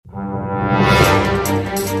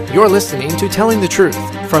You're listening to Telling the Truth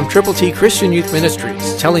from Triple T Christian Youth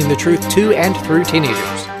Ministries, telling the truth to and through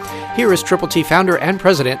teenagers. Here is Triple T founder and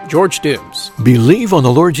president, George Dooms. Believe on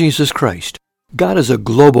the Lord Jesus Christ. God is a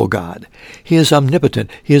global God. He is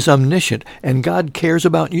omnipotent. He is omniscient. And God cares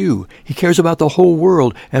about you. He cares about the whole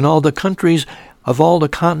world and all the countries of all the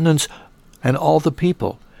continents and all the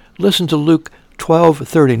people. Listen to Luke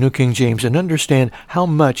 12:30, New King James, and understand how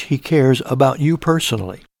much He cares about you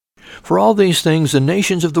personally. For all these things the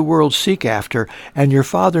nations of the world seek after, and your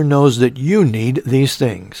Father knows that you need these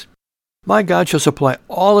things. My God shall supply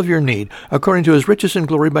all of your need according to His riches and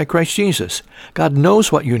glory by Christ Jesus. God knows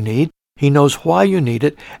what you need. He knows why you need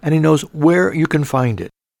it, and He knows where you can find it.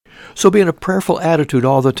 So be in a prayerful attitude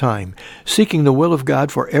all the time, seeking the will of God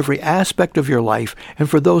for every aspect of your life and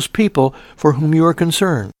for those people for whom you are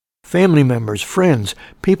concerned. Family members, friends,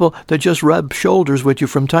 people that just rub shoulders with you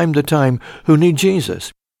from time to time who need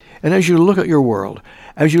Jesus. And as you look at your world,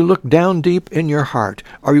 as you look down deep in your heart,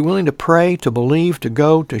 are you willing to pray, to believe, to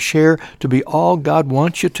go, to share, to be all God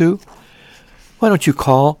wants you to? Why don't you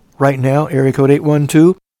call right now, area code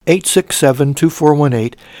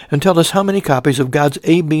 812-867-2418, and tell us how many copies of God's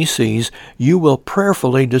ABCs you will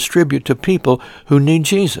prayerfully distribute to people who need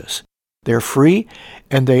Jesus. They're free,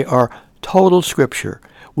 and they are total Scripture.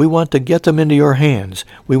 We want to get them into your hands.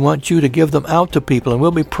 We want you to give them out to people, and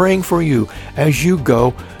we'll be praying for you as you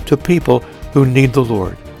go to people who need the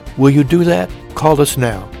Lord. Will you do that? Call us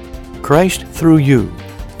now. Christ, through you,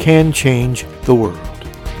 can change the world.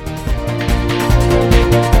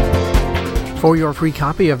 For your free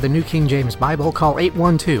copy of the New King James Bible, call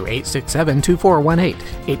 812-867-2418,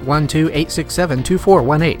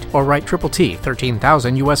 812-867-2418, or write Triple T,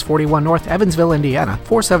 13,000 U.S. 41 North, Evansville, Indiana,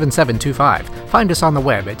 47725. Find us on the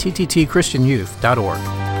web at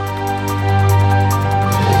tttchristianyouth.org.